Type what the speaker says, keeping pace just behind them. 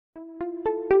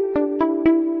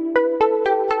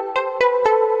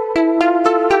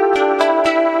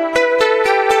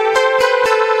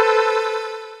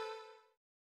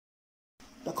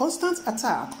constant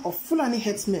attack of Fulani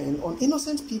herdsmen on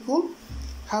innocent people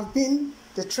have been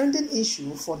the trending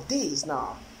issue for days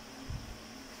now.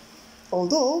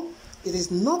 Although it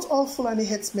is not all Fulani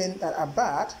herdsmen that are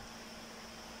bad,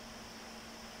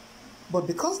 but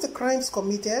because the crimes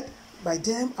committed by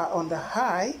them are on the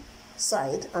high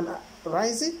side and are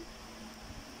rising,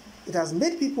 it has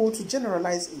made people to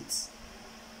generalize it.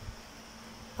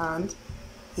 And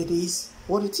it is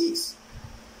what it is.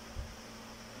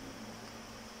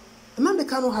 NNAMDI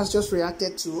KANU has just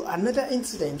reacted to another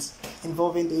incident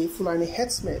involving the Fulani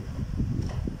herdsmen.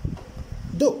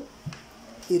 Though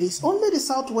it is only the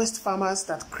southwest farmers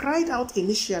that cried out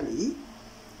initially,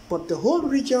 but the whole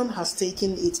region has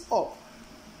taken it up.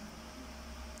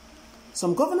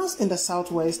 Some governors in the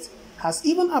southwest has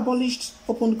even abolished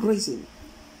open grazing,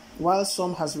 while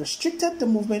some has restricted the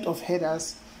movement of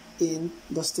herders in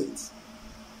the state.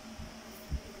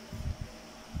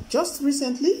 Just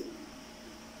recently,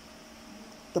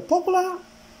 the popular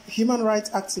human rights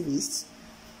activist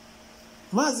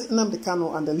NNAMDI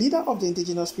KANU and the leader of the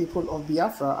indigenous people of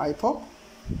Biafra, IPOB,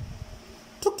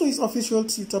 took to his official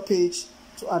Twitter page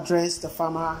to address the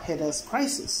farmer herders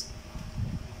crisis.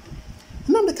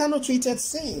 NNAMDI KANU tweeted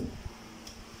saying,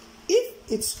 "If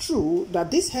it's true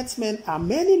that these herdsmen are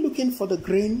merely looking for the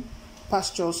green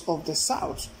pastures of the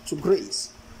south to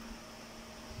graze,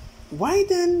 why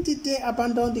then did they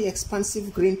abandon the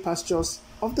expansive green pastures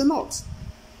of the north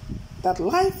that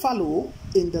lie fallow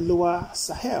in the lower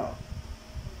Sahel?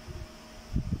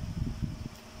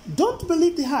 Don't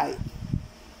believe the hype.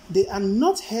 They are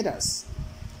not herders.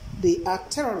 They are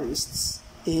terrorists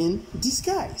in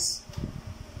disguise."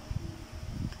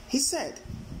 He said,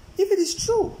 if it is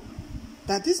true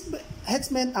that these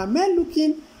herdsmen are merely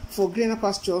looking for greener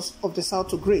pastures of the south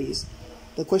to graze,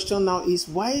 the question now is,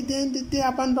 why then did they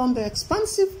abandon the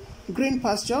expansive green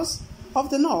pastures of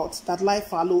the north that lie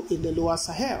fallow in the lower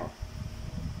Sahel?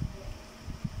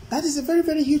 That is a very,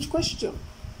 very huge question.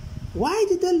 Why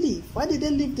did they leave? Why did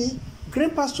they leave the green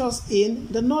pastures in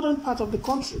the northern part of the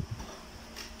country?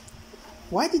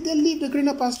 Why did they leave the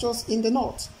greener pastures in the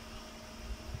north?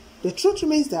 The truth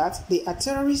remains that they are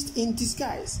terrorists in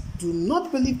disguise. Do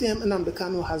not believe them, NNAMDI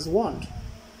KANU has warned.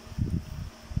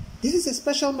 This is a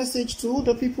special message to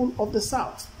the people of the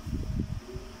south.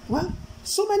 Well,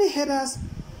 so many herders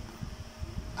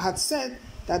had said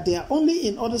that they are only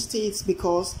in other states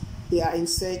because they are in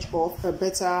search of a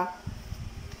better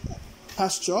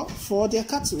pasture for their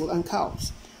cattle and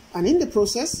cows. And in the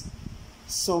process,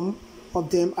 some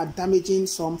of them are damaging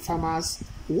some farmers'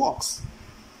 works.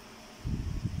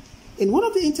 In one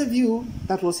of the interviews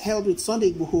that was held with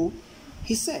Sunday Igboho,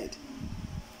 he said,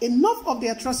 enough of the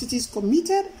atrocities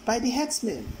committed by the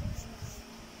herdsmen.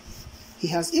 He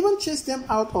has even chased them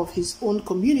out of his own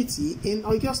community in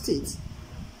Oyo State.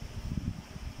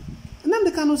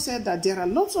 NNAMDI KANU said that there are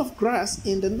lots of grass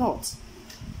in the north,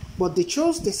 but they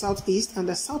chose the southeast and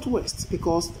the southwest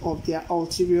because of their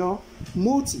ulterior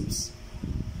motives.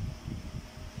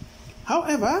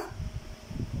 However,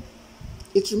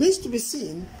 it remains to be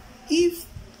seen if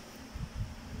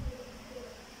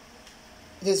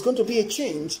there's going to be a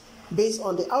change based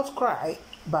on the outcry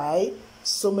by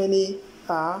so many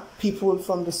people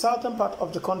from the southern part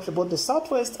of the country, both the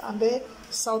southwest and the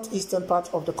southeastern part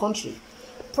of the country.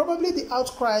 Probably the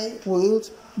outcry will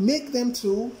make them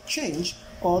to change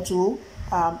or to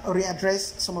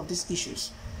readdress some of these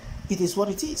issues. It is what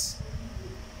it is.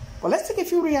 Well, let's take a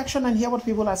few reactions and hear what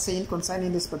people are saying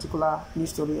concerning this particular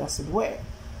news story as it were.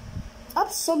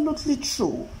 Absolutely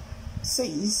true,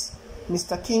 says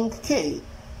Mr. King K.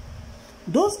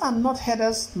 Those are not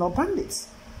herders nor bandits.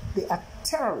 They are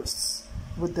terrorists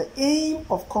with the aim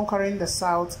of conquering the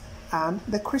South and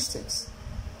the Christians.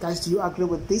 Guys, do you agree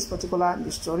with this particular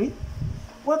news story?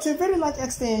 Well, to a very large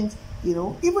extent, you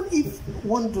know, even if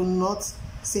one do not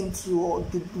seem to, or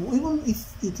even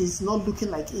if it is not looking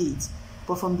like it,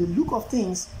 but from the look of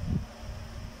things,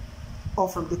 or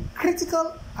from the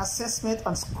critical assessment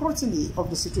and scrutiny of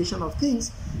the situation of things,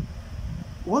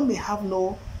 one may have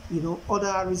no,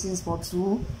 other reasons but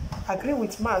to agree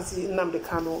with Mazi NNAMDI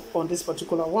KANU on this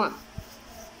particular one.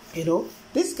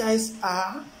 These guys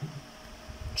are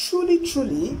truly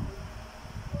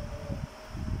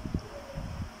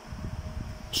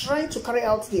trying to carry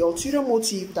out the ulterior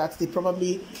motive that they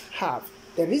probably have.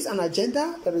 There is an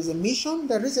agenda, there is a mission,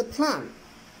 there is a plan.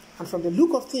 And from the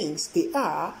look of things, they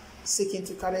are seeking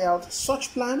to carry out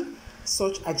such plan,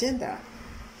 such agenda,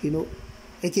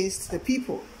 against the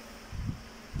people.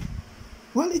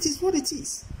 Well, it is what it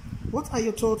is. What are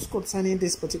your thoughts concerning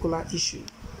this particular issue?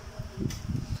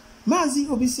 Mazi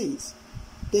Obi says,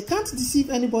 they can't deceive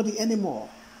anybody anymore.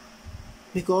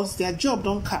 because their job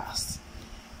don't cast.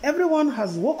 Everyone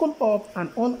has woken up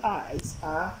and all eyes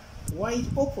are wide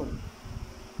open.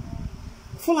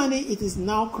 Fulani, it is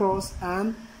now cross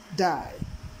and die.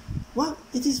 Well,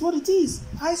 it is what it is.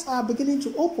 Eyes are beginning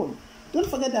to open. Don't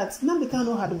forget that Nnamdi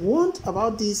Kanu had warned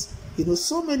about this,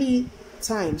 so many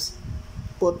times,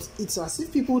 but it's as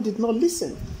if people did not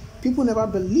listen. People never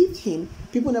believed him.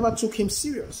 People never took him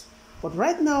serious. But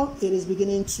right now, it is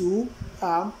beginning to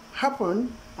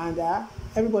happen, and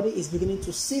everybody is beginning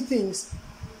to see things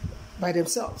by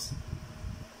themselves.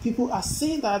 People are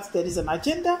saying that there is an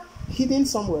agenda hidden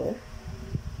somewhere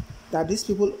that these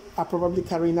people are probably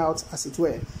carrying out, as it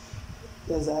were.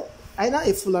 There's either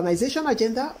a Fulanization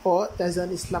agenda or there's an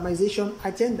Islamization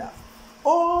agenda.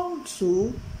 All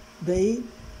towards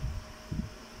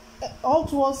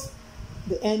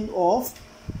the end of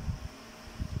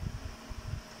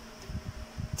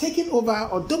taking over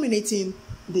or dominating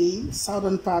the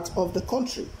southern part of the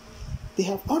country. They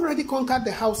have already conquered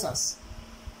the Hausas.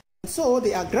 So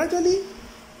they are gradually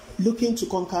looking to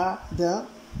conquer the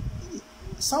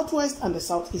southwest and the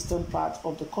southeastern part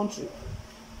of the country.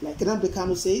 Like Nnamdi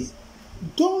Kanu says,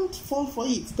 don't fall for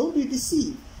it. Don't be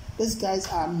deceived. These guys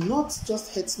are not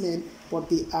just headsmen, but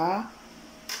they are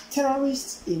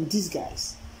terrorists in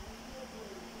disguise.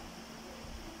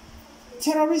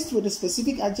 Terrorists with a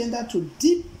specific agenda to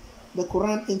dip the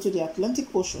Quran into the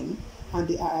Atlantic Ocean, and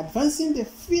they are advancing the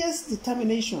fierce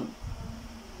determination.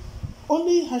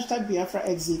 Only #Biafra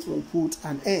exit will put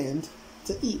an end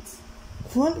to it.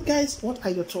 Well, guys, what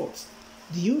are your thoughts?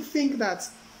 Do you think that,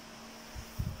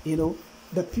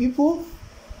 the people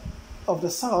of the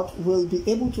South will be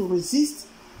able to resist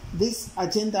this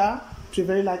agenda to a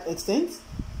very large extent?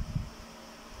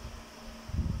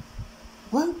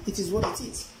 Well, it is what it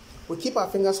is. We keep our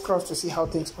fingers crossed to see how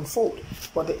things unfold.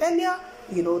 But the earlier,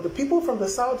 the people from the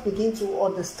South begin to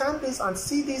understand this and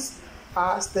see this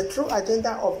as the true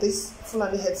agenda of these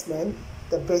Fulani headsmen,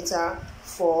 the better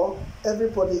for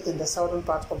everybody in the southern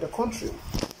part of the country.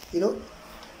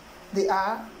 They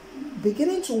are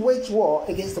beginning to wage war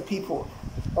against the people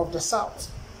of the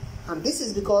South. And this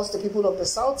is because the people of the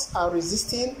South are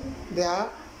resisting their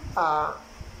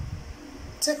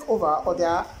takeover or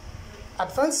their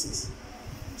advances.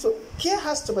 So care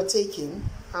has to be taken,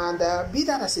 and be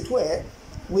that as it were,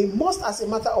 we must, as a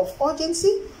matter of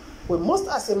urgency, we must,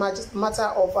 as a matter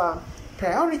of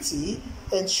priority,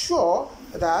 ensure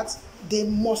that they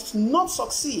must not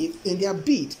succeed in their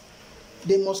bid.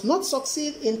 They must not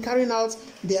succeed in carrying out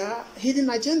their hidden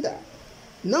agenda.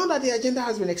 Now that the agenda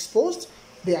has been exposed,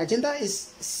 the agenda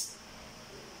is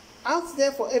out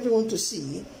there for everyone to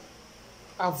see.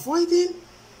 Avoiding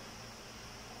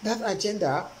that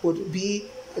agenda would be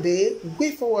the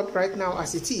way forward right now,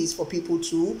 as it is, for people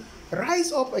to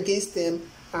rise up against them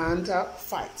and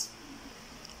fight.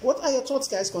 What are your thoughts,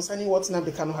 guys, concerning what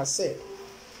Nnamdi Kanu has said?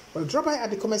 Well, drop by at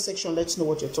the comment section. Let us know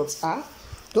what your thoughts are.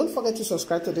 Don't forget to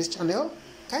subscribe to this channel.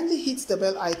 Kindly hit the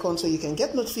bell icon so you can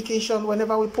get notification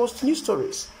whenever we post new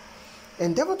stories.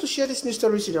 Endeavor to share these news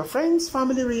stories with your friends,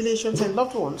 family, relations, and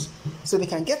loved ones so they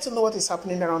can get to know what is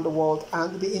happening around the world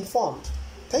and be informed.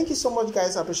 Thank you so much,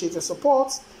 guys. I appreciate your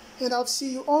support, and I'll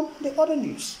see you on the other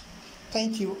news.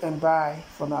 Thank you and bye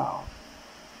for now.